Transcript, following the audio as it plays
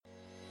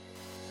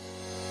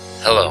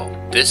Hello,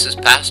 this is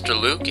Pastor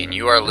Luke, and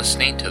you are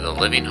listening to the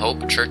Living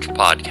Hope Church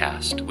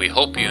podcast. We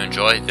hope you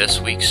enjoy this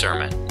week's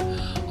sermon.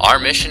 Our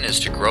mission is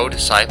to grow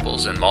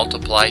disciples and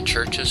multiply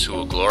churches who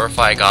will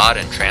glorify God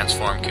and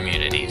transform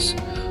communities.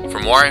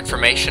 For more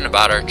information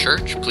about our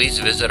church, please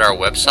visit our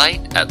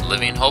website at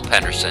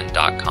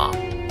livinghopehenderson.com.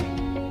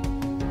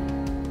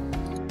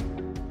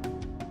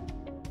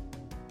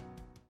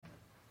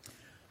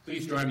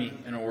 Please join me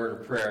in a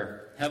word of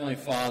prayer. Heavenly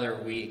Father,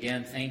 we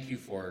again thank you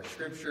for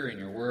Scripture and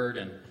your word,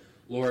 and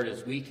Lord,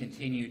 as we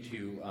continue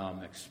to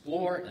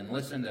explore and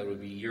listen, that would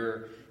be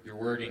your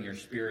word and your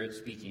Spirit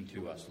speaking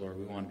to us. Lord,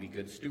 we want to be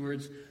good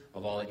stewards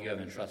of all that you have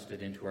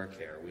entrusted into our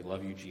care. We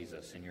love you,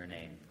 Jesus, in your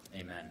name.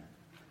 Amen.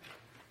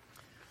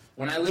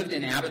 When I lived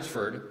in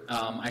Abbotsford,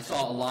 I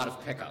saw a lot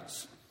of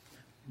pickups,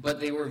 but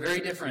they were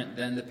very different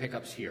than the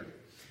pickups here.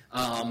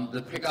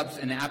 The pickups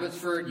in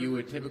Abbotsford, you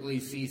would typically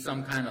see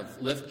some kind of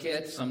lift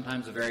kit,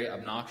 sometimes a very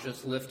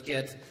obnoxious lift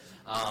kit,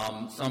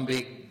 some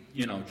big,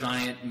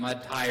 giant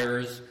mud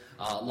tires,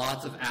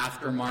 lots of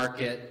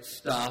aftermarket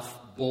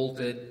stuff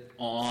bolted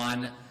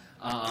on,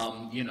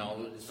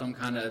 some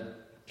kind of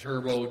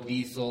turbo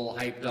diesel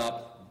hyped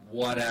up,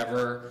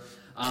 whatever.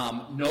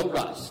 No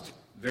rust.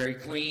 Very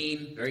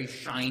clean, very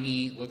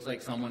shiny. Looks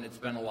like someone had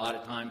spent a lot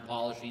of time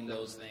polishing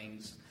those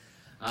things.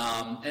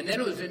 And then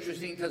it was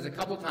interesting because a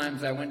couple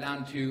times I went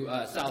down to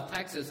South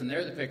Texas, and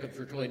there the pickups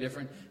were totally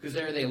different because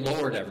there they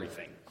lowered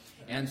everything.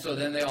 And so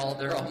then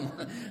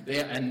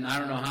and I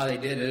don't know how they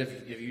did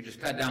it, if you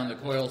just cut down the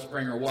coil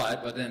spring or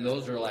what, but then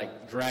those are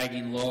like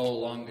dragging low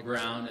along the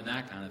ground and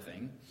that kind of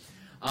thing.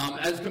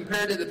 As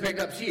compared to the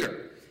pickups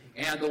here.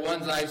 And the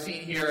ones I've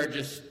seen here are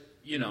just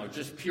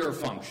pure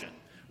function,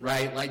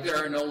 right? Like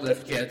there are no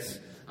lift kits.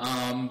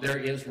 There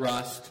is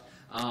rust.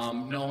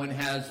 No one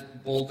has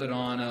bolted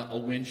on a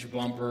winch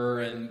bumper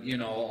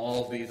and,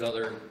 all of these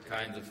other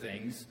kinds of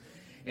things.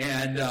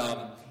 And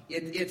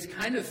it's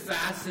kind of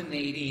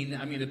fascinating.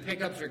 I mean, the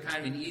pickups are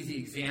kind of an easy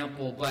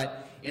example,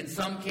 but in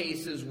some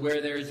cases where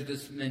there's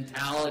this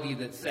mentality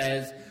that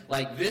says,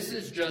 like, this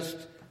is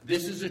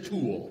a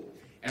tool,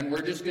 and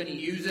we're just going to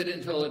use it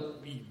until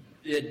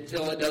it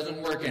doesn't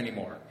work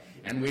anymore.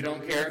 And we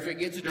don't care if it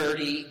gets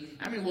dirty.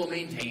 I mean, we'll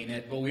maintain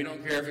it, but we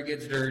don't care if it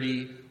gets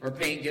dirty or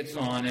paint gets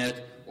on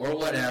it or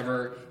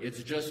whatever.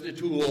 It's just a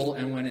tool,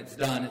 and when it's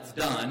done, it's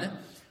done.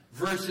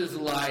 Versus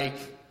like,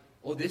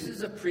 oh, this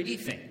is a pretty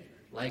thing.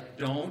 Like,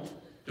 don't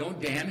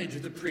damage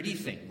the pretty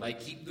thing. Like,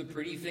 keep the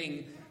pretty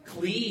thing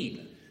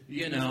clean,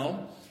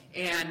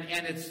 And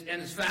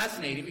it's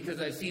fascinating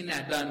because I've seen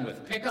that done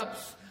with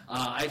pickups.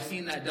 I've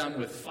seen that done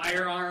with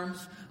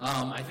firearms.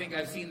 I think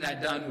I've seen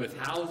that done with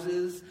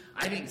houses.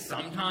 I think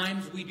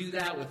sometimes we do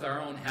that with our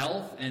own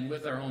health and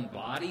with our own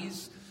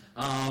bodies.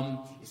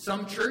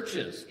 Some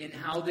churches in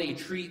how they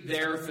treat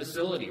their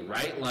facility,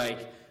 right?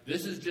 Like,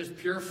 this is just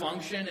pure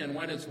function, and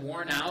when it's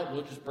worn out,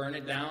 we'll just burn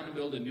it down and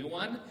build a new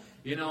one.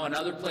 And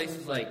other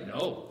places like,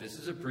 no, this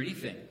is a pretty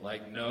thing.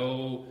 Like,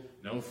 no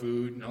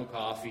food, no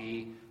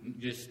coffee,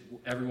 just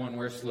everyone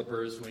wears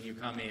slippers when you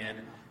come in,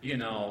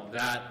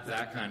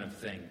 that kind of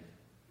thing.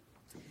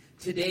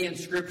 Today in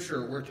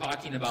Scripture, we're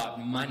talking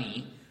about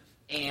money,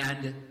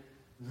 and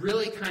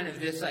really kind of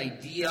this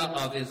idea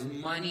of, is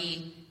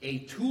money a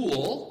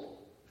tool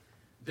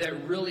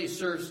that really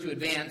serves to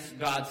advance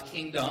God's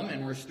kingdom,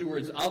 and we're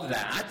stewards of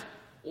that,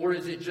 or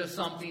is it just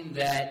something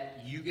that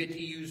you get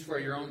to use for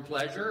your own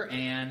pleasure,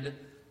 and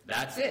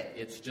that's it?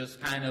 It's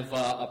just kind of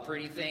a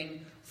pretty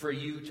thing for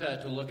you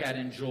to look at,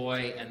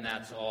 enjoy, and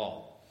that's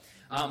all.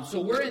 So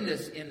we're in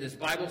this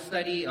Bible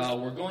study.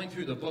 We're going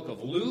through the book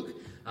of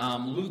Luke.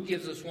 Luke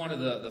gives us one of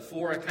the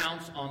four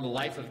accounts on the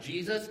life of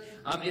Jesus.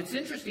 It's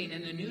interesting,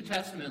 in the New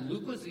Testament,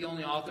 Luke was the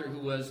only author who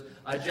was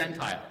a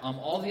Gentile.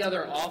 All the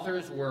other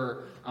authors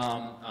were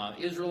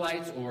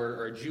Israelites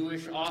or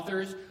Jewish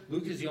authors.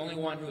 Luke is the only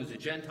one who is a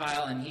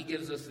Gentile, and he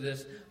gives us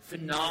this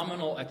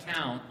phenomenal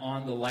account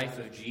on the life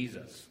of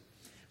Jesus.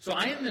 So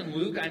I am in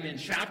Luke. I'm in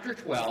chapter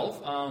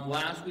 12.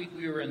 Last week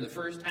we were in the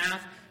first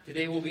half.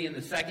 Today we'll be in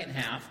the second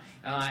half.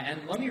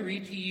 And let me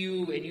read to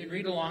you, and you can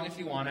read along if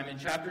you want. I'm in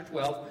chapter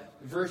 12,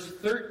 verse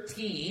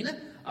 13,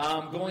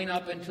 going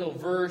up until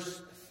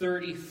verse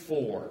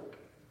 34.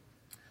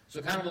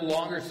 So kind of a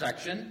longer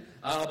section,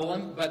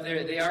 but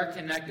they are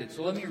connected.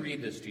 So let me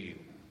read this to you.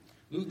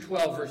 Luke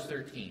 12, verse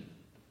 13.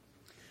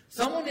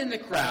 Someone in the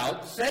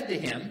crowd said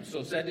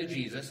to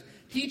Jesus,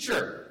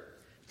 "Teacher,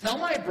 tell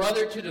my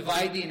brother to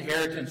divide the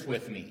inheritance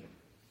with me."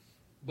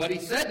 But he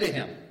said to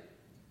him,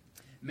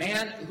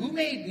 "Man, who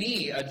made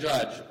me a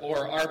judge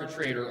or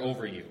arbitrator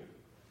over you?"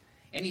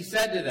 And he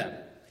said to them,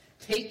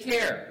 "Take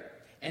care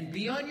and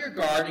be on your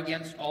guard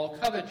against all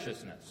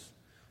covetousness,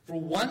 for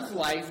one's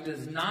life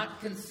does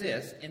not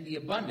consist in the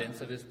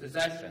abundance of his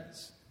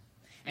possessions."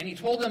 And he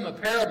told them a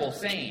parable,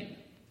 saying,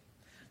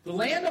 "The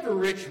land of a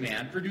rich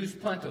man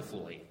produced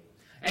plentifully.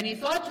 And he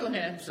thought to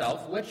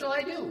himself, what shall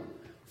I do?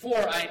 For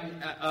I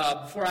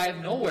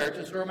have nowhere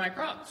to store my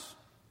crops.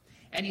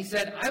 And he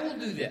said, I will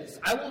do this.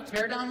 I will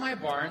tear down my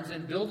barns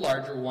and build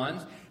larger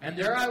ones, and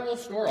there I will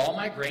store all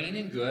my grain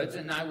and goods,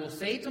 and I will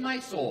say to my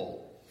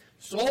soul,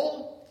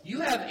 Soul, you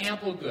have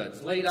ample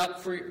goods laid up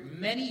for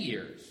many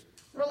years.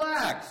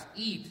 Relax,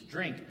 eat,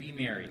 drink, be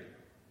merry.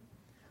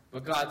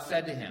 But God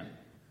said to him,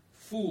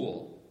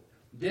 Fool,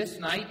 this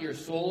night your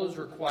soul is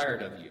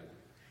required of you,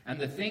 and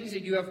the things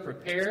that you have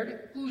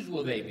prepared, whose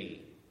will they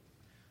be?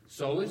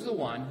 So is the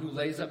one who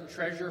lays up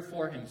treasure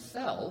for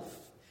himself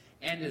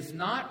and is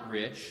not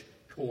rich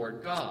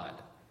toward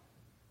God.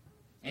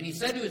 And he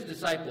said to his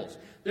disciples,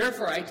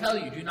 Therefore I tell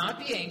you, do not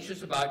be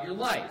anxious about your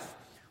life,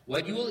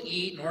 what you will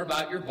eat, nor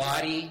about your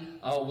body,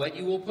 what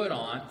you will put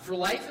on. For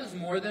life is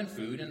more than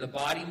food, and the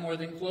body more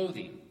than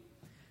clothing.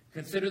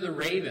 Consider the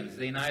ravens.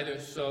 They neither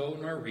sow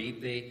nor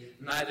reap. They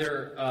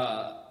neither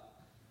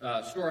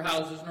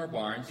storehouses nor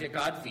barns, yet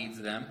God feeds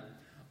them.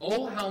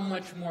 Oh, how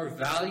much more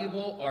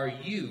valuable are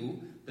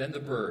you than the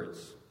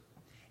birds?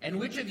 And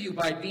which of you,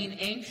 by being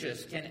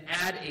anxious, can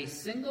add a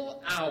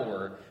single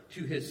hour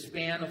to his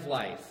span of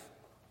life?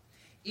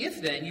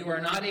 If then you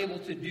are not able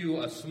to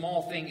do a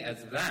small thing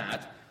as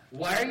that,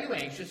 why are you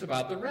anxious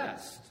about the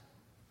rest?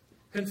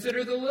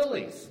 Consider the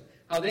lilies,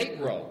 how they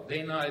grow.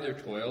 They neither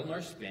toil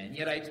nor spin.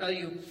 Yet I tell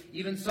you,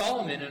 even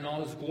Solomon in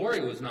all his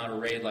glory was not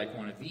arrayed like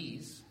one of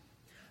these.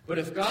 But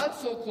if God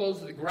so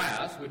clothes the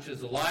grass, which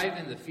is alive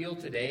in the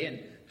field today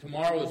and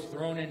tomorrow is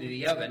thrown into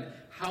the oven,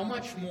 how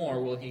much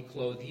more will he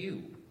clothe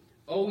you,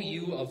 O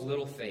you of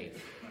little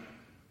faith?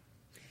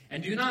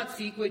 And do not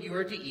seek what you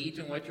are to eat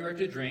and what you are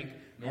to drink,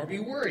 nor be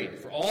worried,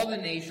 for all the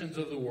nations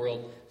of the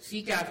world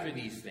seek after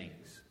these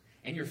things,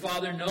 and your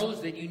Father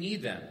knows that you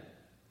need them.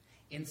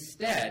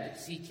 Instead,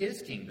 seek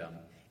his kingdom,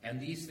 and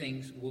these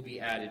things will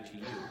be added to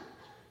you.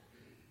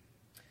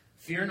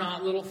 Fear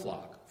not, little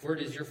flock, for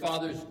it is your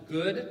Father's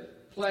good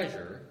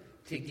pleasure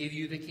to give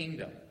you the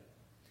kingdom.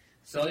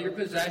 Sell your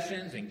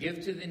possessions and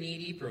give to the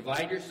needy.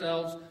 Provide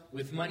yourselves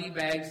with money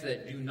bags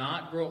that do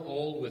not grow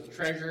old, with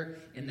treasure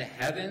in the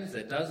heavens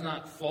that does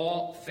not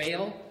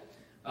fail,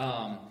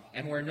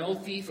 and where no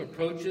thief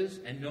approaches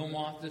and no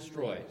moth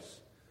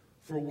destroys.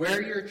 For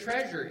where your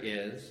treasure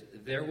is,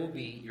 there will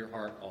be your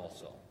heart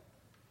also.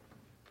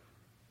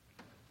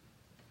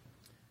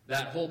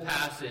 That whole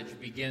passage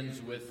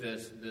begins with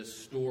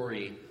this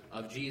story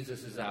of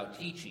Jesus is out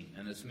teaching,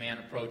 and this man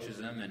approaches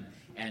him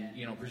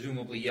and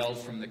presumably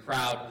yells from the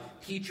crowd,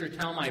 Teacher,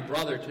 tell my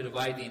brother to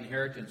divide the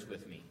inheritance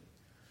with me.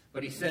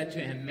 But he said to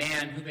him,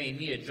 Man, who made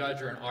me a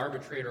judge or an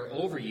arbitrator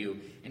over you?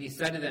 And he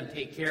said to them,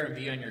 Take care and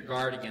be on your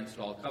guard against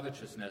all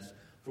covetousness,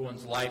 for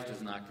one's life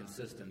does not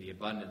consist in the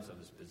abundance of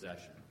his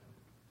possession.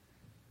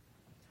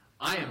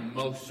 I am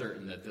most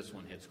certain that this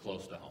one hits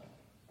close to home.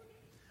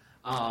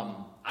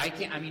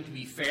 To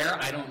be fair,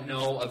 I don't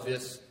know of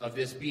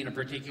this being a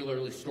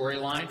particularly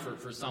storyline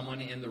for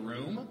someone in the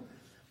room,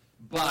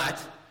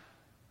 but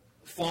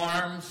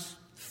farms,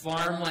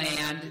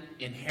 farmland,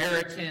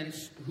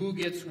 inheritance, who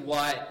gets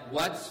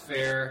what's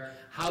fair,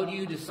 how do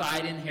you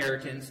decide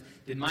inheritance?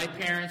 Did my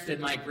parents, did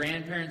my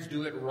grandparents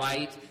do it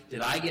right?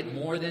 Did I get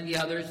more than the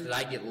others? Did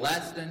I get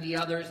less than the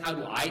others? How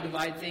do I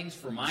divide things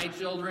for my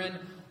children?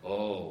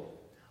 Oh,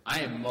 I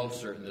am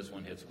most certain this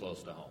one hits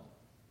close to home.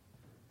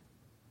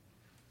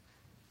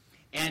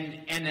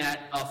 And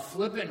that a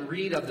flippant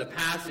read of the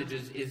passage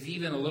is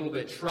even a little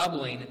bit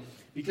troubling,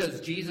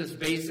 because Jesus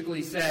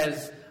basically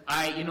says,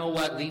 you know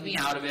what, leave me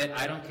out of it,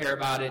 I don't care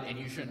about it, and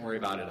you shouldn't worry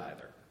about it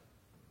either.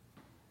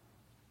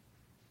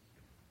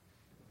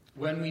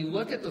 When we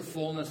look at the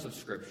fullness of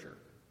Scripture,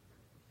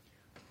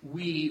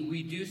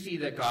 we do see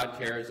that God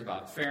cares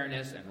about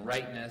fairness and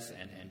rightness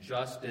and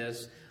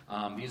justice.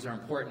 These are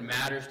important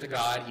matters to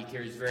God. He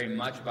cares very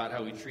much about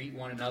how we treat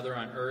one another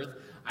on earth.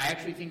 I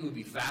actually think it would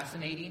be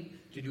fascinating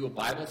to do a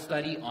Bible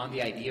study on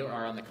the idea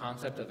or on the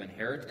concept of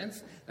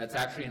inheritance. That's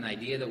actually an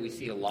idea that we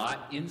see a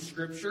lot in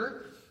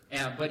Scripture,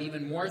 but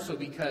even more so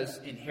because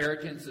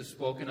inheritance is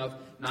spoken of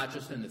not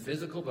just in the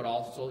physical, but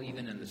also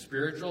even in the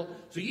spiritual.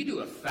 So you do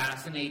a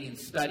fascinating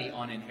study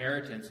on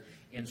inheritance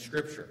in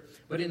Scripture.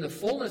 But in the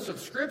fullness of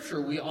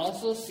Scripture, we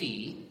also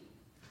see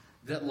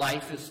that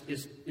life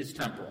is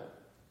temporal,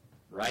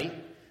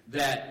 right?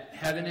 That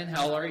heaven and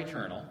hell are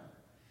eternal,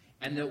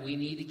 and that we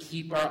need to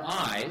keep our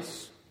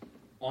eyes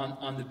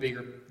on the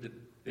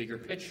bigger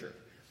picture.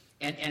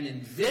 And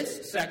in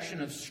this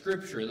section of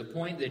Scripture, the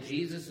point that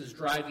Jesus is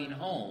driving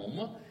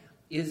home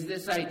is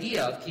this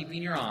idea of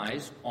keeping your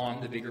eyes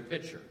on the bigger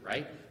picture,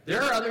 right?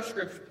 There are other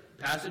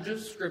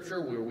passages of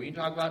Scripture where we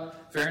talk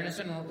about fairness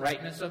and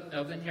rightness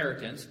of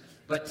inheritance,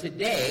 but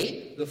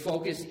today the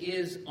focus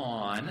is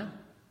on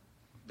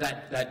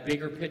that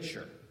bigger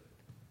picture.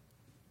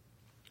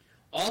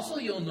 Also,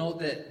 you'll note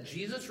that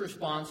Jesus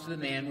responds to the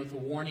man with a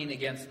warning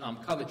against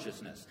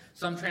covetousness.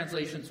 Some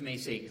translations may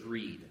say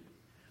greed.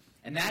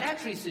 And that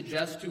actually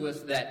suggests to us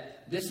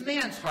that this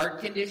man's heart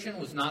condition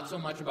was not so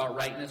much about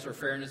rightness or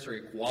fairness or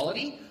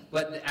equality,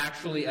 but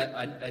actually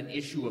an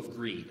issue of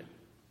greed.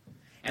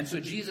 And so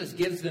Jesus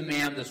gives the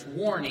man this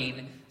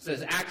warning,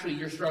 says, actually,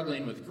 you're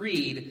struggling with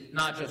greed,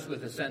 not just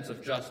with a sense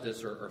of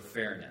justice or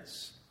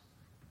fairness.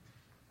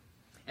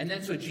 And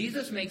then so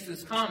Jesus makes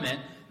this comment,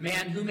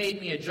 man, who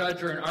made me a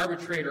judge or an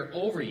arbitrator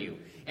over you?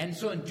 And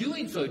so in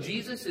doing so,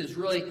 Jesus is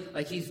really,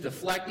 like, he's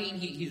deflecting.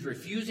 He's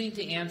refusing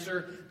to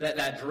answer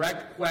that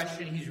direct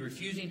question. He's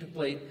refusing to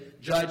play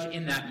judge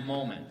in that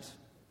moment.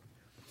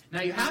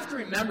 Now, you have to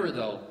remember,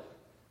 though,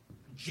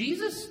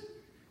 Jesus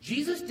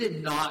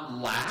did not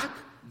lack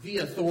the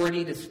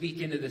authority to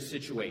speak into this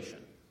situation,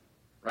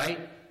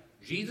 right?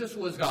 Jesus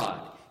was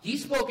God. He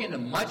spoke into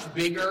much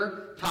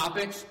bigger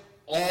topics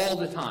all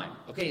the time.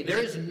 Okay, there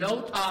is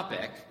no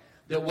topic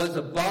that was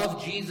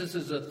above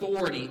Jesus'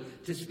 authority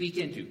to speak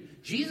into.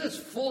 Jesus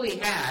fully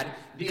had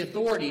the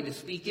authority to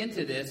speak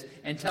into this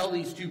and tell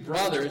these two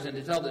brothers and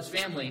to tell this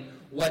family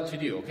what to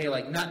do. Okay,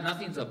 like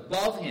nothing's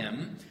above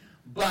him,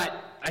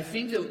 but I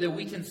think that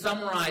we can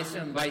summarize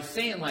him by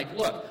saying, like,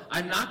 look,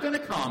 I'm not going to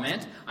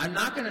comment, I'm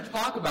not going to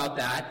talk about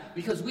that,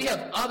 because we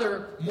have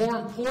other, more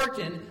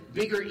important,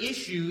 bigger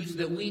issues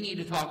that we need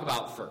to talk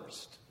about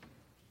first.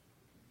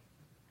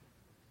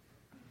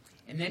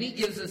 And then he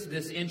gives us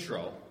this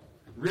intro,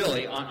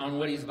 really, on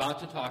what he's about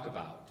to talk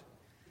about.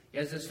 He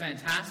has this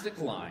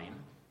fantastic line: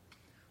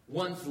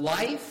 one's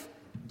life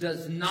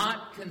does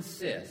not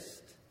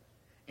consist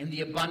in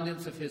the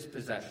abundance of his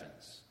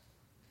possessions.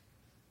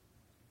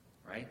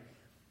 Right?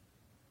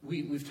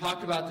 We've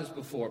talked about this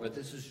before, but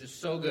this is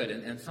just so good,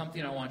 and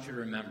something I want you to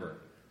remember.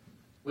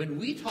 When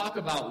we talk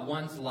about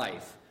one's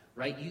life,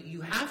 right, you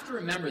have to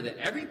remember that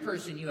every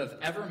person you have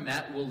ever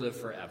met will live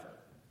forever.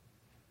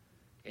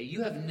 Okay?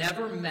 You have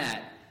never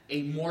met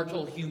a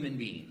mortal human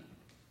being.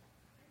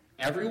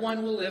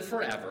 Everyone will live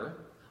forever,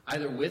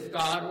 either with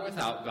God or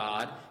without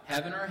God,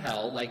 heaven or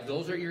hell. Like,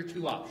 those are your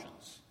two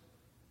options.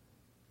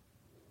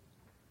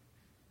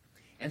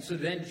 And so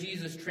then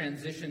Jesus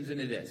transitions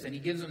into this, and he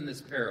gives them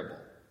this parable.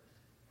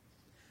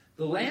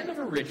 The land of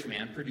a rich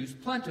man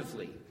produced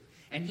plentifully,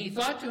 and he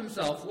thought to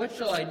himself, what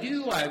shall I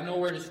do? I have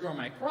nowhere to store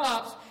my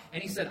crops.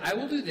 And he said, I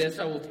will do this.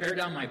 I will tear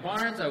down my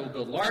barns. I will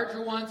build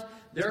larger ones.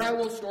 There I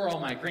will store all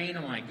my grain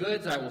and my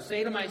goods. I will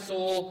say to my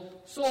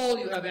soul, soul,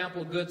 you have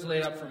ample goods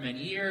laid up for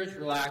many years.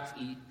 Relax,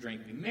 eat,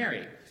 drink, be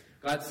merry.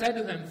 God said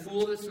to him,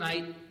 fool, this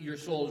night your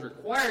soul is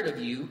required of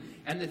you,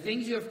 and the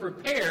things you have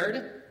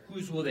prepared,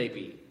 whose will they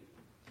be?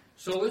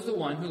 So is the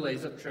one who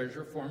lays up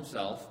treasure for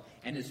himself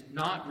and is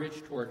not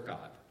rich toward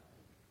God.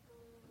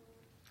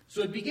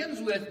 So it begins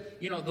with,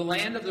 the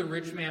land of the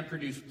rich man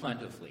produced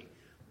plentifully.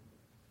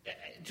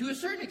 To a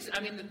certain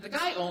extent, the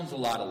guy owns a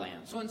lot of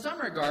land. So in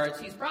some regards,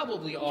 he's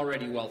probably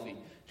already wealthy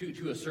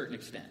to a certain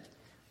extent.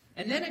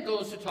 And then it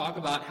goes to talk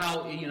about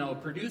how,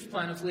 it produced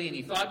plentifully, and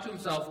he thought to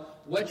himself,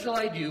 what shall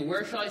I do?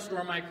 Where shall I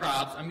store my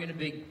crops? I'm going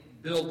to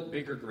build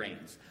bigger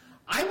grains.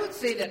 I would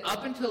say that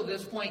up until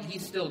this point,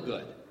 he's still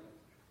good.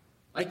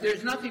 Like,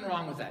 there's nothing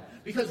wrong with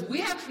that. Because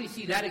we actually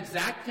see that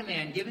exact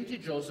command given to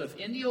Joseph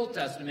in the Old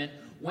Testament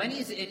when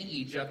he's in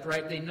Egypt,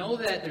 right? They know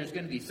that there's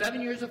going to be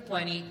 7 years of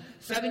plenty,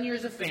 7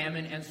 years of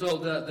famine, and so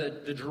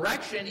the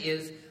direction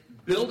is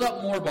build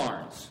up more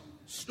barns,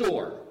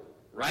 store,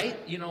 right?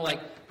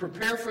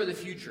 Prepare for the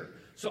future.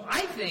 So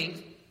I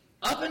think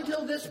up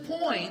until this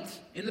point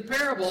in the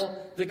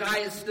parable, the guy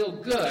is still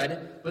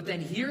good, but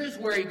then here's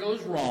where he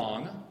goes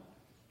wrong.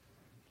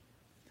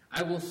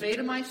 I will say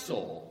to my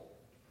soul,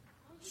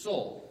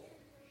 soul,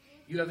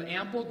 you have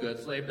ample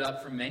goods laid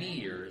up for many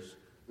years.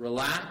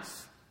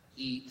 Relax,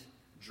 eat,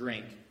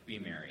 drink, be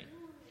merry.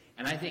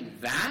 And I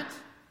think that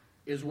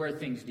is where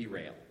things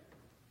derail.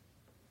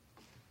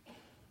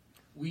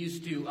 We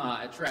used to,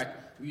 at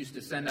Trek, we used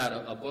to send out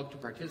a book to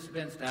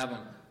participants to have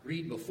them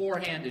read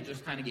beforehand to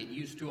just kind of get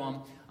used to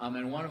them.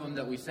 And one of them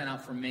that we sent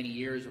out for many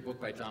years, a book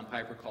by John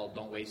Piper called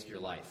Don't Waste Your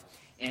Life.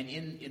 And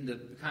in the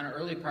kind of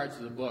early parts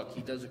of the book,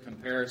 he does a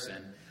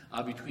comparison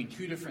between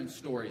two different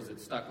stories that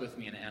stuck with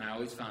me and I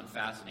always found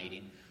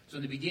fascinating. So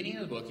in the beginning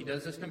of the book, he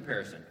does this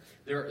comparison.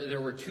 There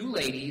were two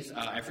ladies,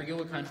 I forget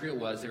what country it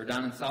was, they were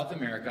down in South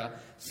America,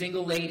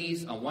 single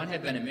ladies. One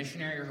had been a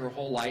missionary her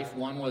whole life.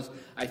 One was,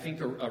 I think,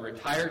 a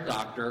retired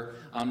doctor.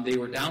 They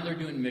were down there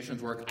doing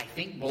missions work. I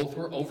think both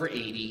were over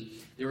 80.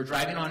 They were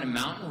driving on a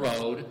mountain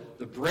road.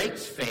 The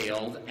brakes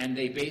failed, and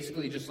they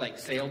basically just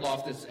sailed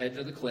off this edge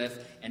of the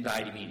cliff and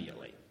died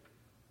immediately.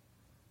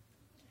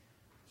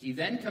 He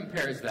then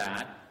compares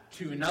that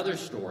to another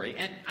story,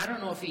 and I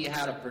don't know if he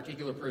had a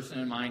particular person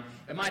in mind.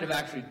 It might have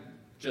actually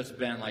just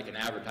been like an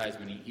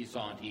advertisement he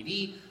saw on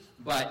TV,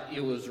 but it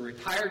was a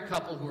retired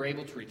couple who were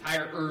able to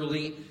retire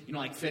early,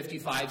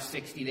 55,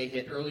 60, they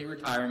hit early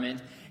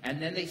retirement,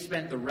 and then they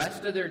spent the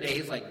rest of their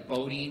days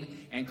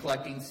boating and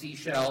collecting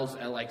seashells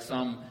at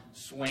some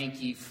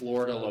swanky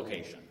Florida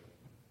location.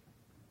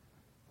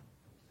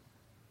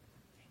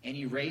 And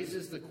he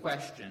raises the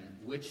question,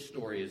 which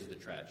story is the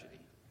tragedy?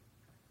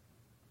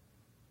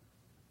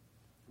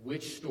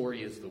 Which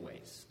story is the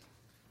waste?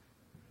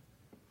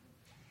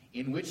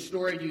 In which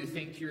story do you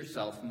think to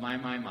yourself, my,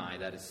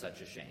 that is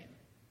such a shame?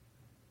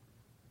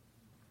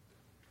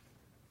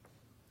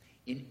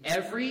 In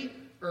every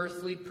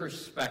earthly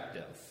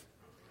perspective,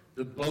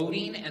 the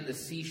boating and the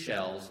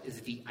seashells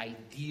is the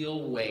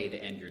ideal way to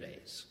end your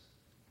days.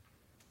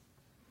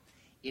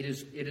 It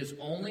is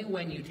only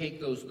when you take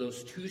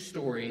those two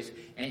stories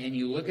and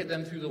you look at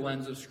them through the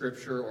lens of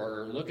Scripture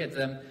or look at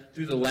them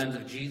through the lens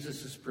of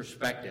Jesus'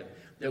 perspective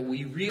that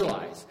we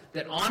realize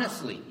that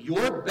honestly,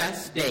 your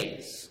best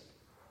days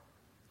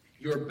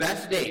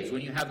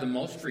when you have the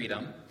most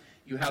freedom,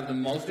 you have the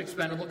most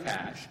expendable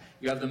cash,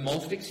 you have the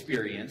most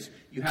experience,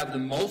 you have the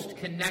most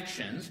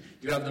connections,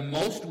 you have the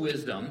most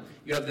wisdom,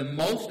 you have the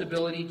most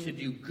ability to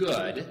do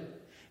good,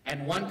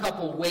 and one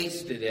couple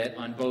wasted it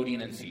on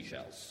boating and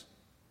seashells.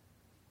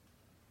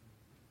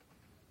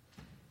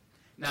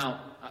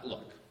 Now,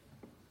 look,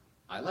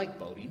 I like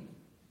boating.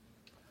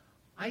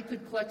 I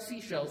could collect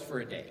seashells for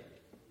a day.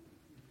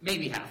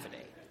 Maybe half a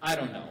day. I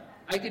don't know.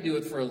 I could do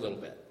it for a little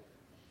bit.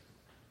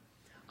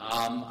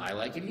 I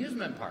like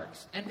amusement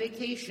parks and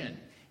vacation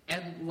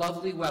and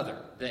lovely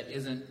weather that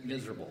isn't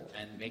miserable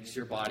and makes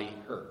your body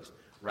hurt,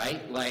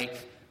 right?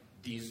 Like,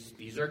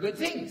 these are good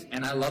things.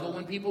 And I love it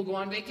when people go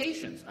on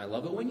vacations. I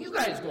love it when you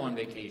guys go on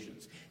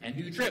vacations and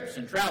do trips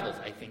and travels.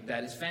 I think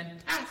that is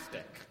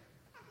fantastic.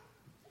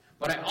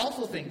 But I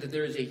also think that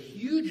there is a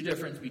huge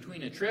difference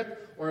between a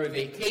trip or a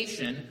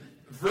vacation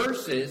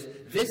versus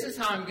this is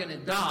how I'm going to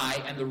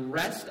die and the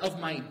rest of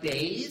my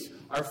days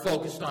are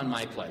focused on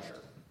my pleasure.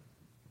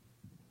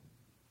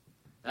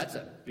 That's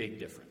a big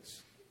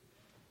difference.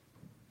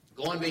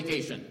 Go on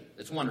vacation.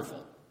 It's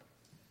wonderful.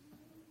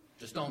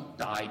 Just don't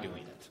die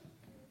doing it.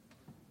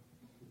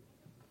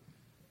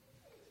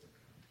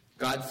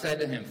 God said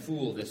to him,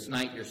 "Fool, this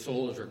night your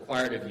soul is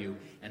required of you,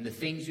 and the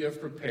things you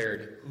have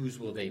prepared, whose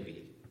will they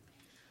be?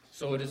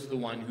 So it is the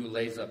one who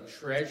lays up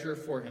treasure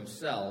for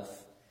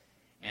himself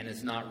and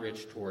is not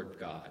rich toward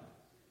God."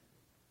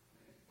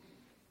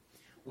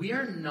 We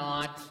are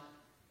not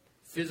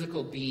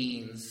physical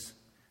beings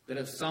that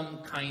have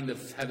some kind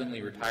of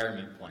heavenly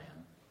retirement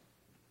plan.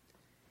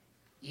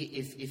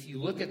 If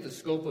you look at the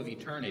scope of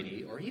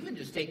eternity, or even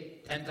just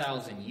take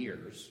 10,000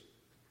 years,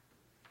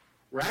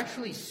 we're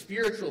actually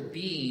spiritual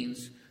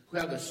beings who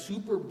have a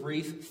super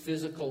brief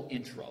physical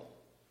intro.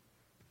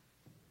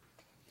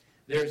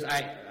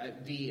 I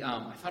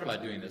thought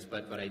about doing this,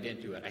 but I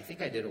didn't do it. I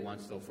think I did it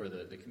once, though, for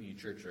the community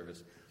church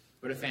service.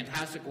 But a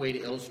fantastic way to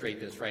illustrate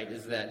this, right,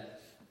 is that,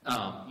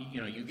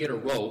 you get a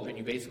rope and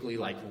you basically,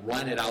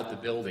 run it out the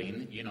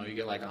building. You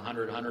get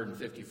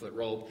 150-foot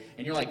rope.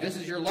 And you're like, this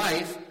is your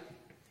life.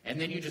 And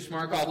then you just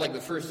mark off,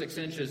 the first 6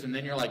 inches. And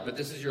then you're like, but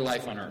this is your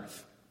life on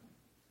earth.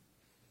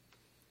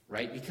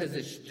 Right? Because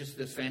it's just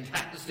this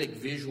fantastic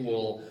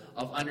visual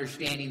of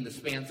understanding the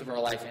spans of our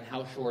life and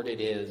how short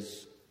it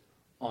is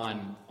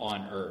on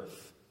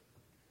earth.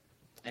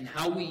 And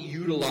how we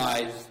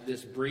utilize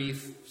this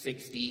brief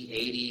 60,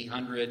 80,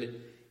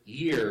 100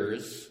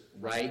 years,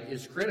 right,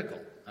 is critical.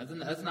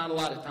 That's not a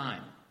lot of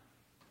time.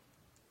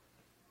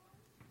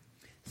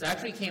 This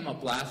actually came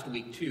up last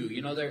week, too.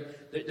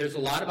 There's a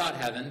lot about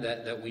heaven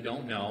that we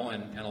don't know,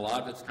 and a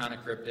lot of it's kind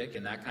of cryptic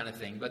and that kind of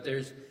thing. But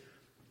there's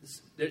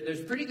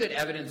pretty good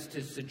evidence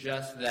to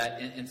suggest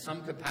that in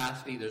some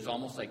capacity there's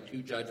almost like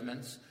two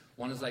judgments.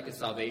 One is like a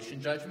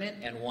salvation judgment,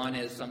 and one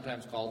is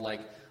sometimes called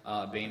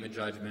Bema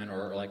judgment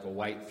or like a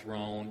white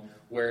throne,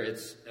 where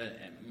it's,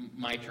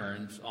 my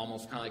terms,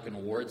 almost kind of like an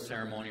award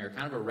ceremony or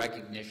kind of a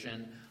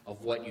recognition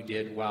of what you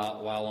did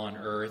while on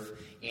earth.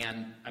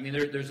 And I mean,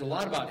 there's a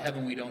lot about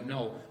heaven we don't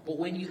know. But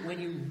when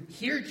you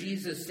hear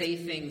Jesus say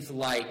things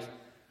like,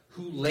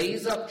 "Who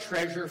lays up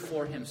treasure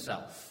for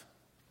himself,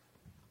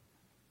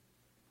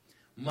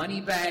 money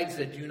bags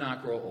that do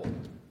not grow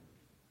old,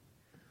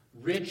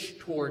 rich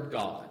toward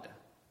God,"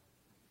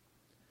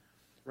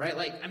 right?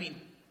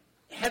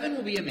 Heaven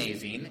will be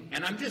amazing,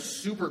 and I'm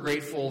just super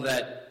grateful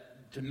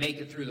to make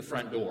it through the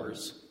front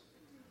doors.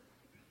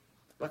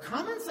 But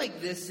comments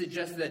like this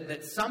suggest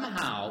that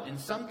somehow, in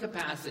some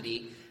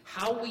capacity,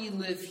 how we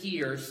live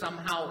here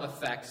somehow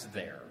affects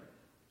there.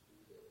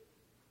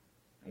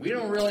 And we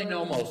don't really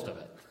know most of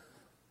it.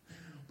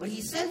 But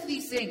he says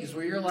these things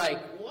where you're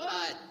like,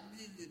 what?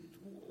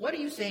 What are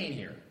you saying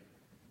here?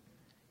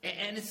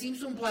 And it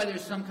seems to imply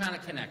there's some kind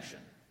of connection.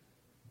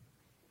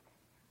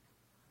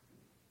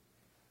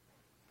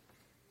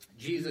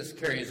 Jesus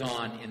carries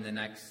on in the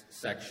next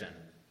section.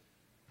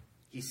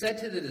 He said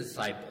to the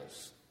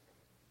disciples,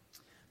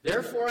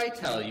 "Therefore I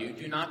tell you,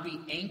 do not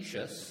be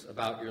anxious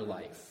about your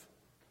life,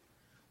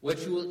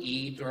 what you will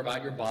eat, or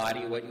about your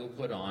body, what you will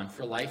put on,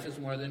 for life is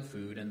more than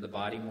food, and the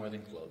body more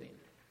than clothing.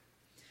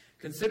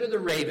 Consider the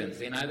ravens,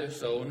 they neither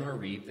sow nor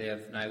reap, they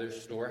have neither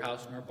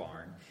storehouse nor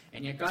barn,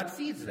 and yet God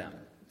feeds them.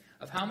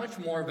 Of how much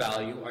more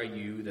value are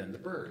you than the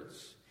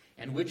birds?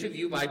 And which of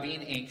you, by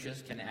being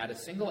anxious, can add a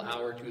single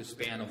hour to his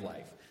span of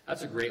life?"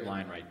 That's a great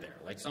line right there.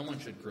 Someone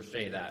should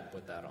crochet that and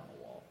put that on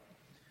the wall.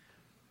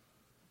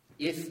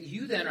 "If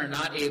you then are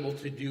not able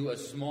to do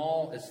as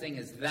small a thing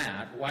as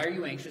that, why are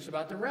you anxious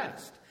about the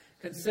rest?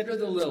 Consider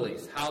the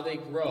lilies, how they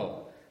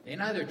grow. They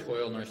neither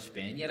toil nor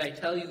spin, yet I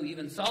tell you,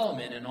 even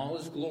Solomon in all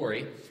his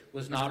glory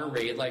was not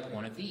arrayed like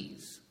one of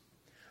these.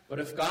 But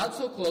if God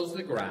so clothes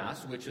the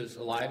grass, which is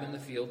alive in the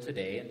field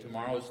today, and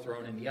tomorrow is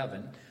thrown in the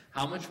oven,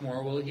 how much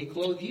more will he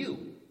clothe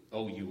you,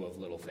 O you of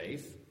little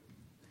faith?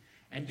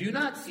 And do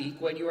not seek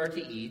what you are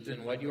to eat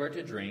and what you are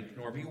to drink,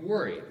 nor be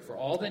worried, for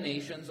all the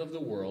nations of the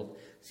world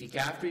seek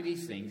after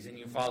these things, and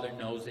your Father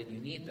knows that you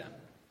need them.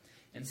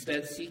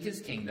 Instead, seek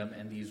his kingdom,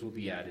 and these will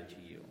be added to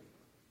you.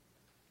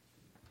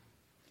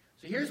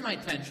 So here's my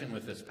tension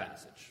with this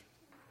passage.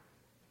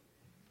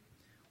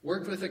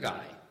 Worked with a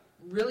guy.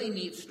 Really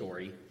neat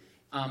story.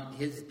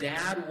 His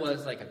dad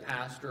was like a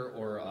pastor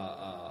or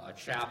a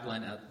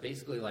chaplain,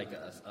 basically like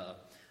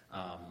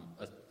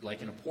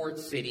like in a port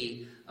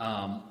city,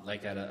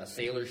 like at a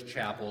sailor's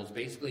chapel. It's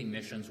basically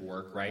missions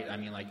work, right? I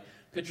mean, like,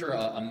 picture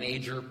a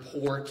major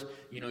port.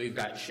 You've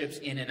got ships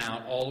in and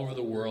out all over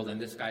the world, and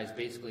this guy's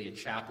basically a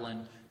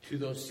chaplain to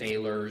those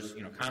sailors,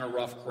 kind of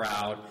rough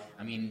crowd.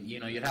 I mean,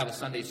 you'd have a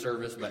Sunday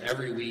service, but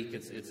every week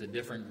it's a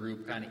different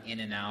group kind of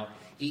in and out.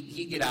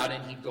 He'd get out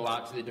and he'd go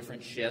out to the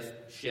different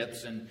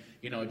ships and,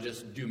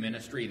 just do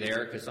ministry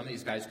there, because some of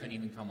these guys couldn't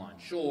even come on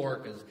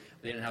shore because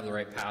they didn't have the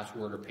right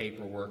password or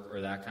paperwork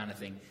or that kind of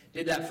thing.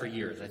 Did that for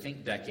years, I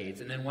think decades,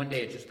 and then one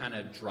day it just kind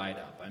of dried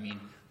up. I mean,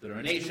 the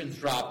donations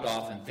dropped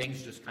off and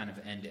things just kind of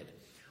ended.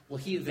 Well,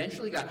 he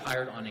eventually got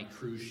hired on a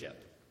cruise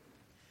ship.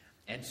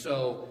 And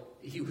so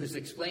he was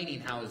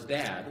explaining how his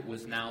dad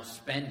was now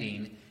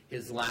spending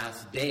his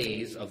last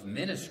days of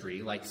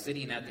ministry, like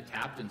sitting at the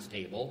captain's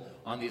table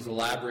on these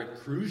elaborate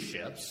cruise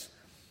ships,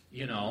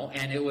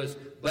 and it was,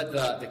 but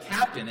the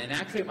captain, and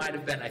actually it might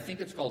have been, I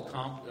think it's called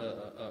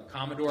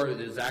Commodore,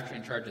 that is actually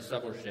in charge of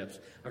several ships.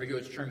 I forget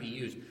which term he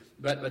used.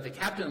 But the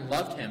captain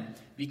loved him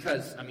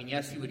because, I mean,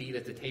 yes, he would eat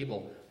at the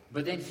table,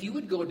 but then he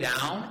would go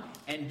down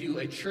and do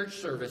a church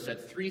service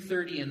at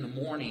 3:30 in the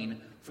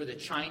morning for the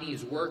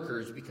Chinese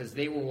workers because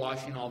they were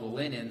washing all the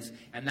linens,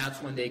 and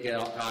that's when they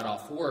got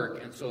off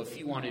work. And so if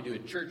he wanted to do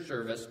a church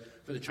service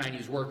for the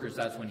Chinese workers,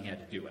 that's when he had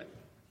to do it.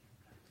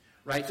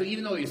 Right? So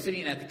even though he was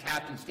sitting at the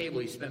captain's table,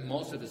 he spent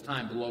most of his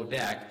time below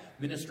deck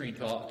ministering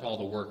to all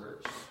the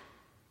workers.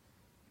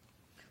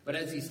 But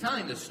as he's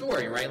telling the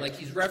story, right, like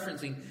he's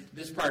referencing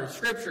this part of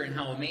Scripture and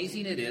how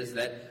amazing it is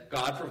that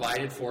God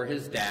provided for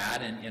his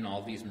dad in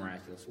all these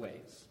miraculous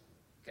ways.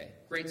 Okay,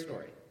 great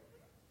story.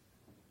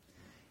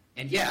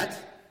 And yet,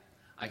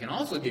 I can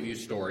also give you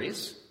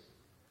stories,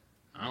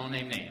 I don't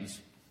name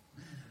names,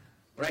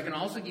 but I can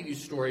also give you a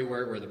story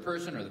where the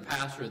person or the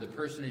pastor or the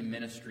person in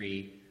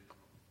ministry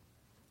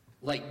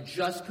like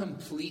just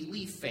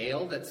completely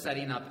failed at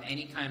setting up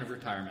any kind of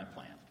retirement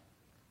plan.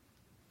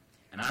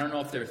 And I don't know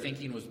if their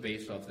thinking was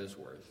based off this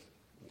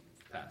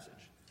passage.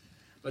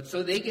 But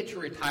so they get to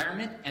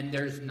retirement and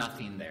there's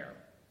nothing there.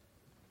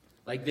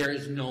 Like there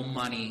is no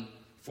money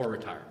for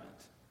retirement.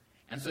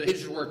 And so they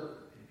just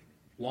work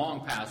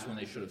long past when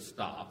they should have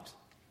stopped.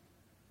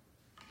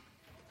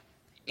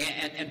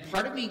 And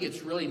part of me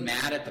gets really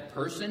mad at the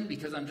person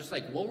because I'm just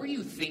like, what were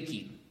you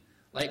thinking?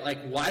 Like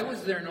why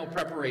was there no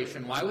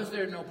preparation? Why was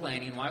there no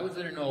planning? Why was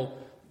there no,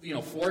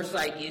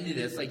 foresight into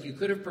this? Like you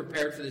could have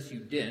prepared for this, you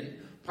didn't.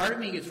 Part of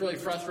me gets really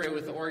frustrated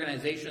with the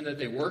organization that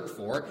they worked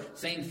for.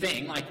 Same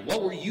thing, like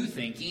what were you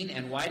thinking?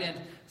 And why didn't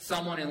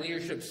someone in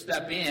leadership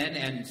step in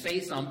and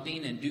say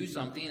something and do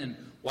something? And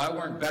why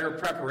weren't better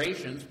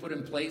preparations put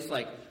in place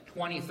like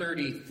 20,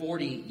 30,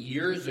 40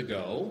 years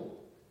ago?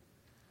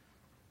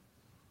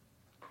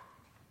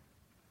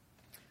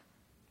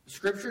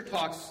 Scripture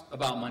talks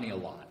about money a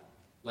lot.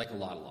 Like a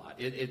lot.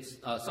 It's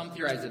some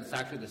theorize it's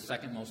actually the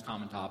second most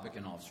common topic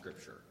in all of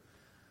Scripture.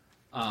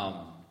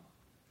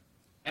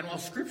 And while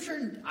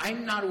Scripture,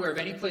 I'm not aware of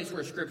any place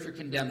where Scripture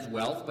condemns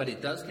wealth, but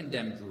it does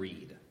condemn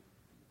greed.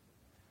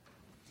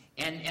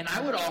 And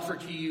I would offer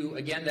to you,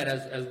 again, that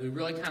as we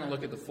really kind of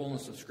look at the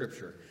fullness of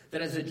Scripture,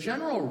 that as a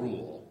general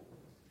rule,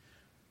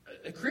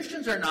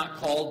 Christians are not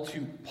called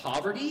to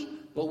poverty,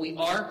 but we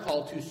are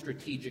called to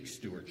strategic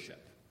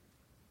stewardship.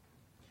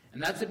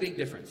 And that's a big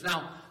difference.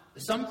 Now,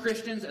 some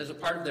Christians, as a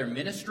part of their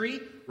ministry,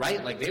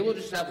 right, like they will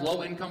just have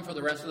low income for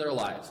the rest of their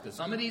lives. Because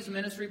some of these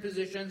ministry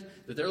positions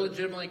that they're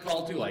legitimately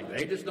called to, like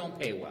they just don't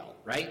pay well,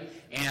 right?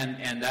 And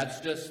and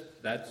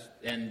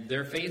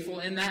they're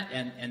faithful in that,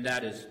 and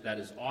that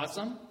is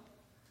awesome.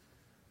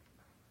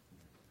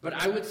 But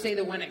I would say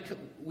that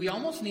we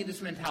almost need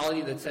this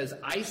mentality that says,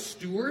 I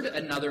steward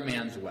another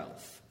man's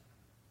wealth.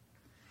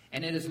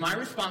 And it is my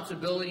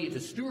responsibility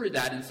to steward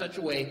that in such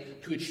a way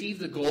to achieve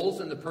the goals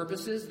and the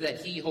purposes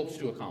that he hopes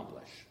to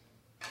accomplish.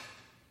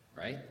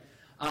 Right?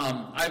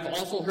 I've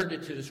also heard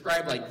it to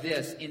describe like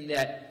this, in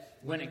that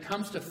when it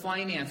comes to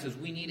finances,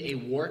 we need a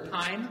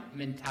wartime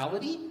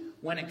mentality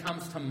when it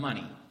comes to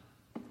money.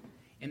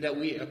 In that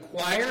we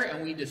acquire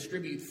and we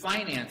distribute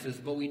finances,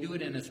 but we do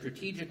it in a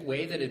strategic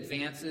way that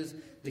advances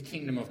the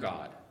kingdom of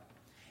God.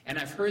 And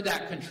I've heard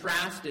that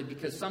contrasted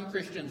because some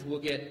Christians will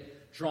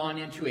get drawn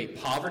into a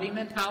poverty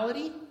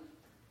mentality,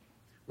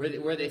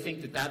 where they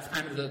think that that's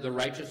kind of the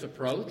righteous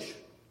approach.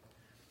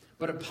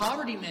 But a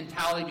poverty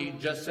mentality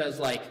just says,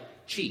 like,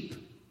 cheap.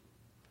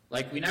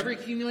 Like, we never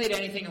accumulate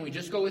anything, and we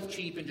just go with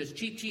cheap, and just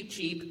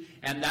cheap,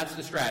 and that's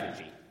the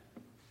strategy.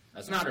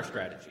 That's not our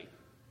strategy.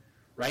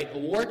 Right? A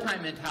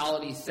wartime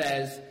mentality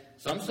says,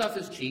 some stuff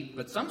is cheap,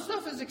 but some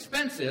stuff is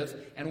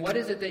expensive, and what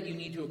is it that you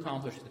need to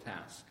accomplish the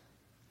task?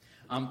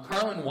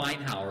 Carlin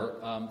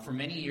Weinhauer, for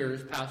many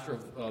years, pastor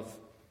of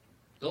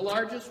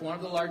one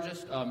of the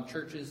largest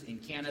churches in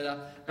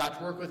Canada, got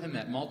to work with him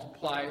at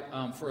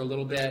Multiply for a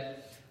little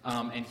bit,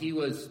 and he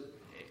was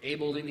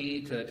able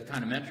to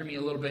kind of mentor me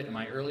a little bit in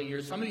my early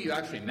years. Some of you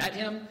actually met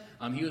him.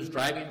 He was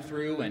driving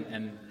through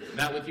and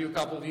met with you, a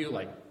couple of you,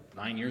 like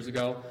 9 years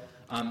ago.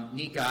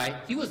 Neat guy.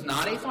 He was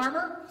not a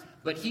farmer,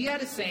 but he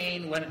had a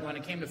saying when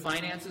it came to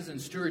finances and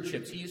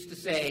stewardships. He used to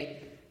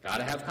say,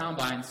 gotta have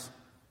combines.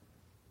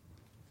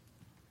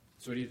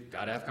 So you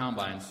gotta have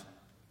combines.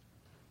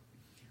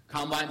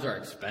 Combines are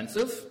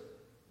expensive.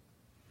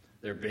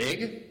 They're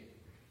big.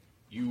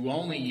 You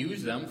only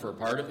use them for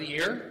part of the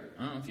year,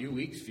 a few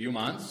weeks, few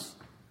months.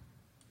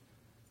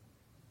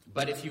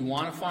 But if you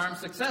want to farm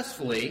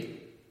successfully,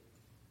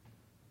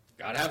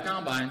 gotta have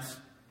combines.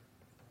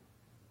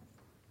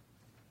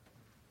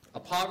 A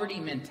poverty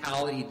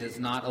mentality does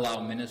not allow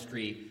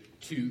ministry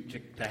to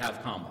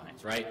have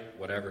combines, right?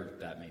 Whatever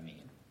that may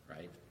mean,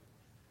 right?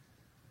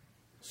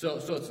 So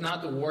it's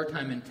not the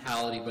wartime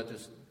mentality, but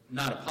this,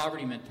 not a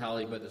poverty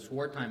mentality, but this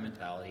wartime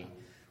mentality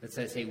that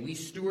says, hey, we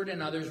steward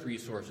in others'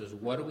 resources.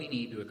 What do we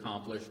need to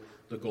accomplish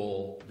the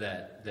goal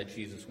that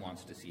Jesus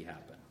wants to see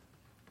happen?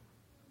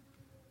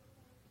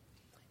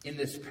 In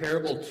this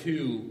parable,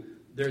 too,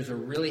 there's a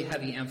really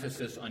heavy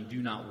emphasis on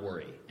do not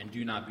worry and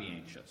do not be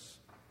anxious.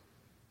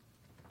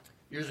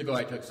 Years ago,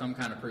 I took some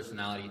kind of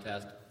personality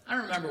test. I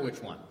don't remember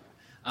which one.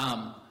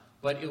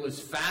 But it was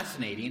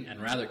fascinating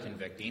and rather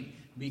convicting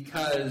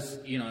because,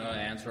 I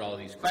answer all of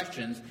these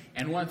questions.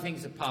 And one of the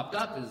things that popped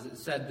up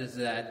is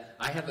that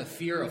I have a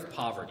fear of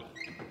poverty,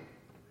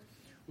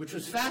 which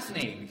was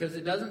fascinating because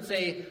it doesn't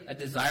say a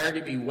desire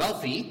to be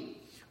wealthy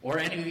or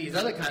any of these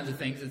other kinds of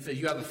things. It says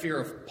you have a fear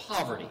of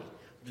poverty,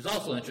 which is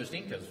also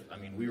interesting because,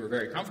 we were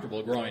very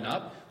comfortable growing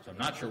up, so I'm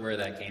not sure where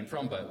that came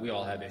from, but we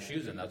all have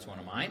issues, and that's one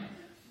of mine.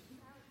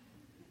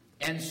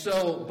 And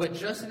so, but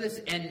just this,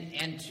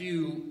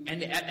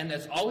 and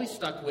that's always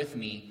stuck with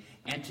me,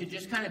 and to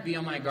just kind of be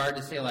on my guard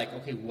to say,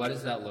 okay, what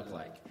does that look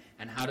like?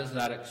 And how does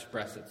that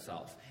express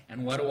itself?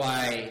 And how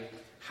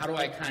do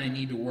I kind of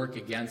need to work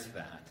against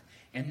that?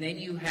 And then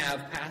you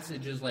have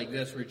passages like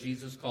this where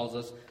Jesus calls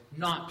us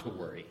not to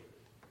worry,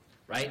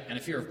 right? And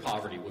a fear of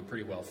poverty would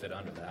pretty well fit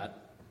under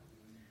that.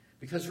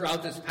 Because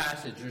throughout this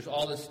passage, there's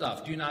all this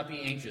stuff. Do not be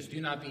anxious,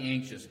 do not be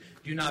anxious,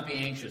 do not be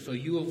anxious. So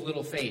you of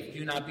little faith,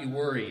 do not be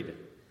worried.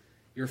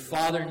 Your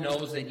Father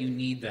knows that you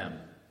need them.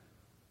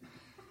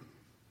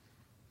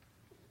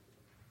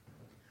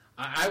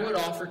 I would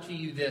offer to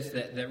you this,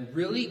 that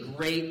really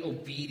great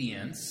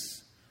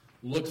obedience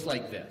looks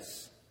like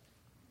this.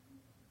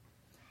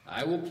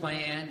 I will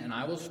plan and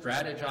I will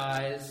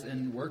strategize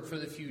and work for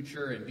the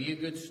future and be a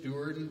good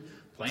steward and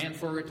plan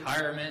for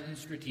retirement and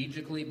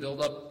strategically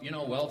build up,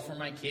 wealth for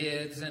my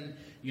kids and,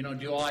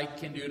 do all I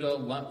can do to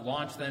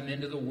launch them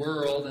into the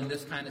world and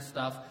this kind of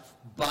stuff.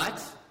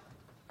 But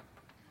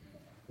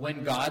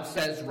when God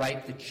says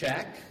write the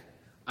check,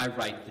 I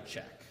write the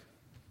check.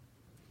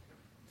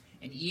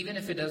 And even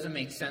if it doesn't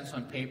make sense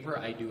on paper,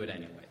 I do it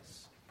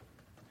anyways.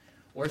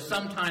 Or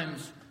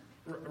sometimes,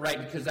 right,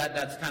 because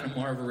that's kind of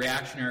more of a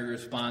reactionary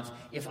response.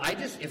 If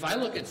I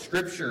look at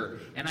Scripture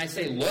and I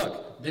say,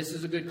 look, this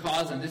is a good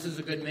cause and this is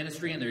a good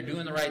ministry and they're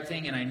doing the right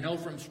thing, and I know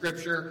from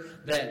Scripture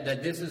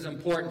that this is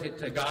important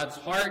to God's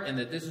heart and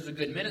that this is a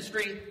good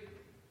ministry,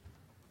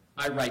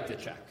 I write the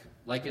check.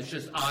 It's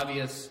just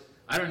obvious.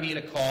 I don't need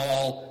a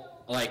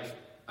call.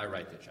 I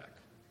write the check.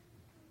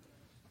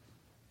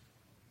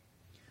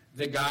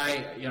 The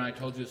guy, I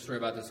told you a story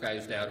about this guy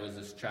whose dad was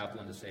this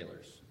chaplain to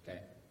sailors, okay?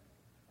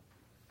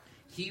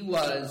 He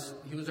was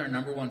our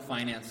number one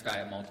finance guy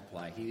at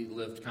Multiply. He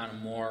lived kind of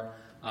more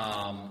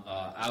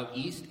out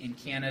east in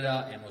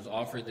Canada and was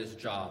offered this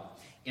job.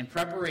 In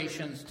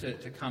preparations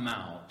to come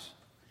out,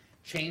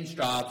 change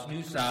jobs,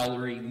 new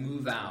salary,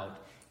 move out,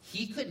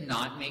 he could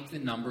not make the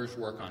numbers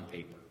work on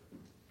paper,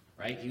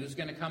 right? He was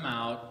going to come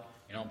out,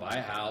 buy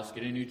a house,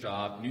 get a new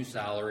job, new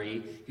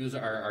salary. He was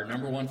our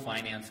number one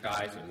finance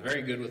guy, so he was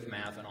very good with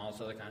math and all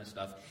this other kind of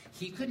stuff.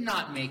 He could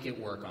not make it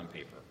work on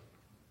paper.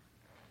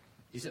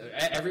 He said,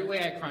 every way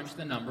I crunch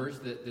the numbers,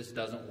 this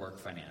doesn't work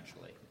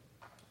financially.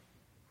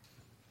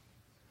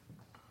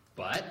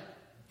 But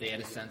they had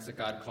a sense that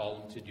God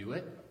called them to do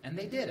it, and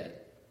they did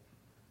it.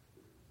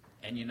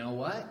 And you know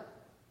what?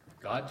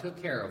 God took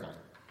care of them.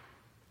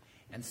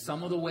 And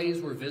some of the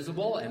ways were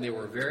visible, and they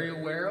were very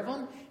aware of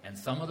them, and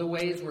some of the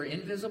ways were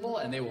invisible,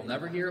 and they will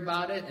never hear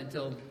about it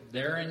until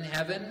they're in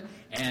heaven,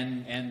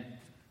 and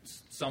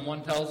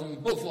someone tells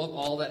them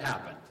all that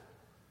happened.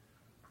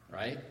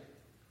 Right?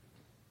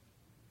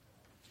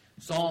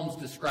 Psalms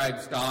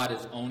describes God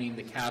as owning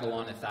the cattle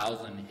on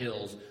 1,000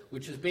 hills,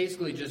 which is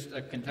basically just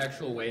a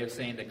contextual way of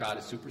saying that God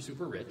is super,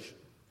 super rich,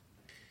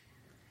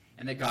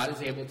 and that God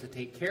is able to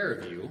take care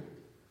of you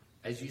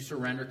as you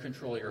surrender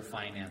control of your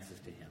finances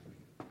to Him.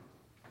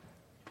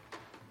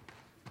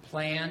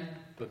 Plan,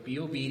 but be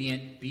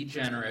obedient, be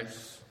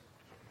generous,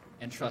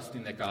 and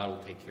trusting that God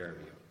will take care of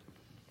you.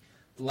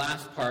 The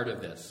last part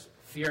of this,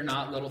 fear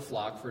not, little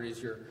flock, for it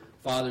is your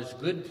Father's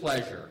good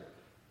pleasure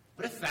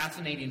What a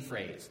fascinating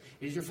phrase.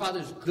 It is your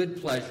Father's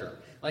good pleasure.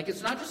 Like,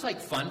 it's not just like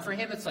fun for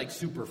him, it's like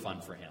super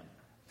fun for him.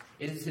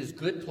 It is his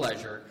good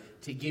pleasure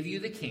to give you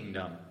the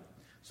kingdom.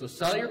 So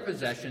sell your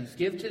possessions,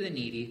 give to the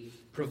needy,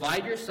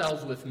 provide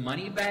yourselves with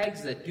money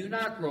bags that do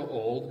not grow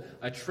old,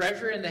 a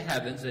treasure in the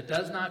heavens that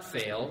does not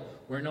fail,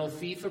 where no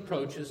thief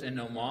approaches and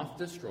no moth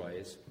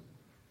destroys.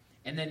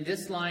 And then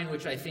this line,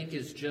 which I think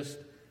is just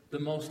the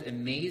most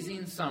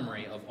amazing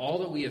summary of all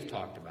that we have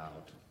talked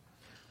about.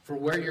 For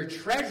where your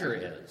treasure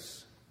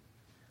is,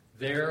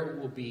 there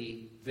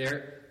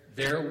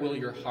will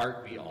your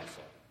heart be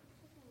also.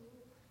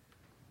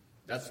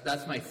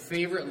 That's my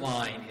favorite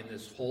line in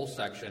this whole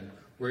section.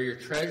 Where your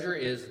treasure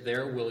is,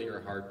 there will your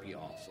heart be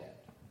also.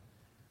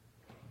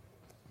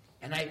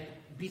 And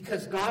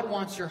because God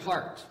wants your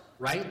heart,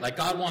 right? Like,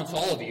 God wants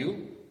all of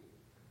you.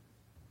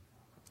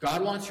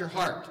 God wants your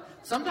heart.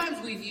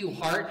 Sometimes we view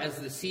heart as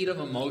the seat of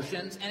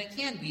emotions, and it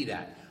can be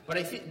that.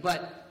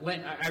 But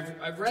when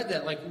I've read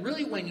that, like,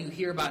 really when you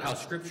hear about how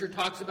Scripture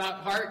talks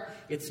about heart,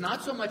 it's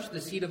not so much the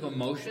seat of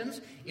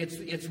emotions.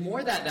 It's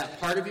more that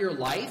part of your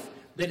life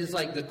that is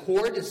like the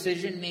core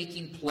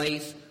decision-making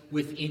place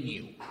within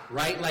you,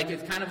 right? Like,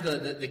 it's kind of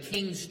the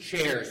king's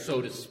chair,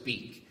 so to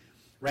speak,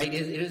 right?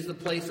 It is the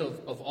place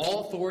of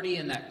all authority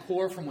and that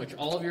core from which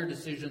all of your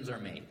decisions are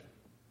made.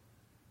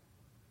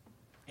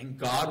 And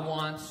God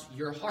wants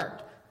your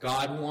heart.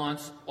 God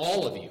wants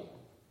all of you.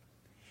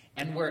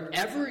 And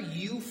wherever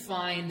you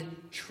find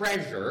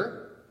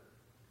treasure,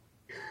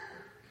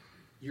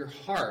 your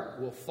heart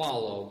will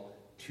follow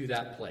to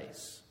that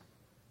place.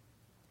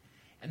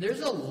 And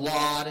there's a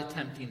lot of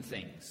tempting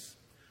things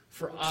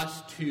for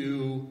us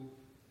to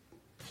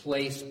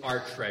place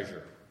our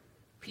treasure.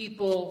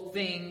 People,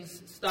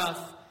 things,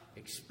 stuff,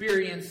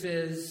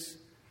 experiences,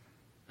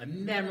 a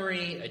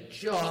memory, a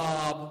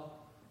job,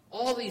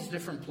 all these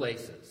different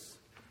places.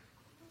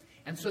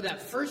 And so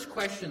that first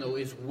question, though,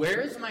 is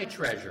where is my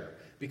treasure?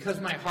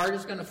 Because my heart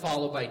is going to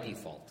follow by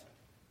default.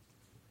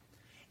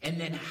 And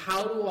then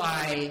how do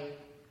I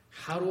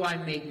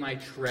make my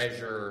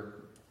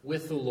treasure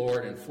with the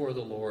Lord and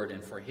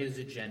for his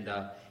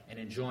agenda and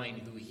enjoying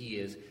who he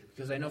is?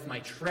 Because I know if my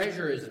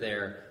treasure is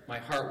there, my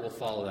heart will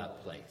follow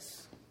that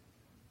place.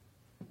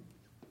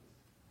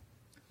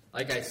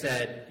 Like I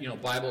said,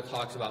 Bible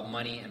talks about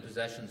money and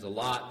possessions a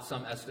lot.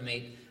 Some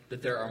estimate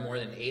that there are more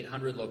than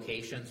 800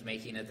 locations,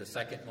 making it the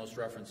second most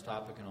referenced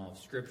topic in all of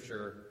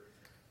Scripture.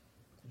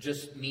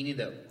 Just meaning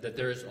that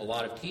there's a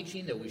lot of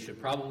teaching that we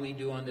should probably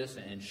do on this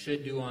and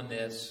should do on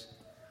this.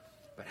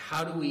 But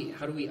how do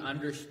we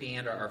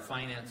understand our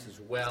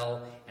finances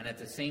well and at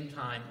the same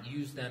time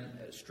use them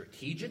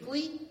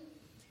strategically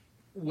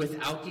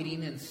without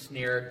getting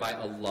ensnared by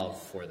a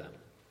love for them?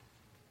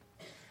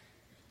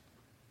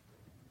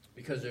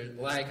 Because,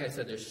 like I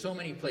said, there's so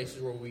many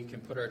places where we can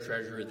put our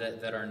treasure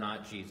that are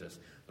not Jesus.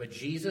 But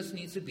Jesus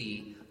needs to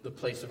be the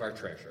place of our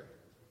treasure.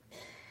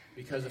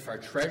 Because if our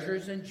treasure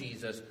is in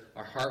Jesus,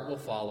 our heart will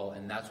follow,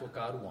 and that's what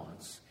God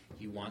wants.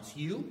 He wants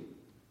you,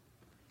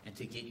 and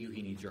to get you,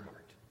 he needs your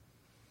heart.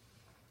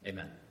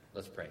 Amen.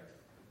 Let's pray.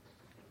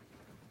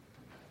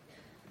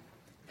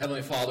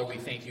 Heavenly Father, we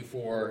thank you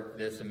for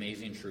this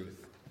amazing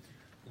truth.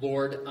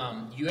 Lord,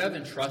 you have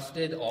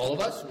entrusted all of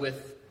us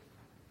with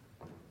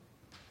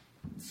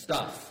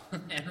stuff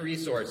and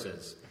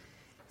resources.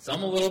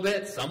 Some a little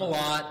bit, some a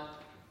lot.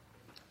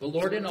 But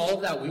Lord, in all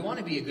of that, we want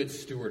to be a good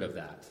steward of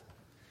that.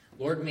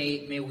 Lord,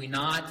 may we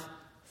not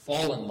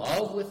fall in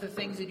love with the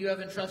things that you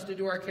have entrusted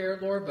to our care,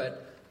 Lord,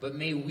 but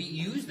may we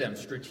use them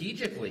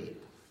strategically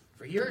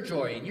for your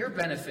joy and your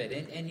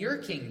benefit and your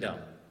kingdom.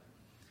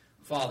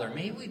 Father,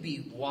 may we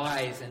be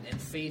wise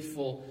and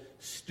faithful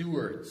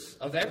stewards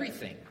of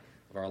everything,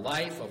 of our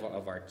life,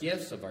 of our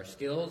gifts, of our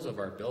skills, of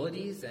our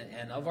abilities,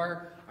 and of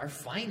our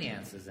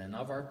finances and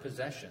of our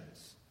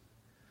possessions.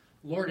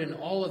 Lord, in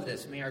all of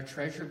this, may our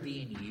treasure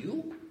be in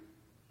you,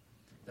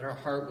 that our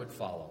heart would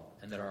follow,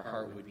 and that our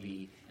heart would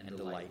be and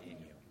delight in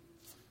you.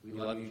 We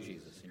love you,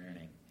 Jesus. In your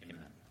name,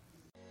 amen.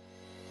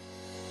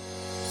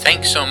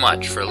 Thanks so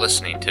much for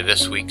listening to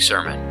this week's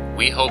sermon.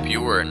 We hope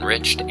you were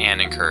enriched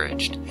and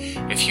encouraged.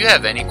 If you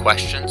have any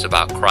questions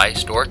about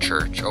Christ or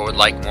church or would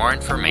like more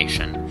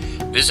information,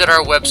 visit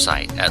our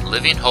website at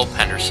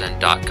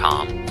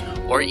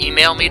livinghopehenderson.com or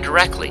email me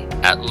directly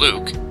at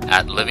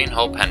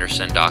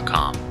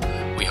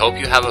luke@livinghopehenderson.com. We hope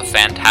you have a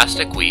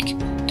fantastic week.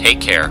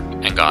 Take care,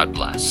 and God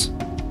bless.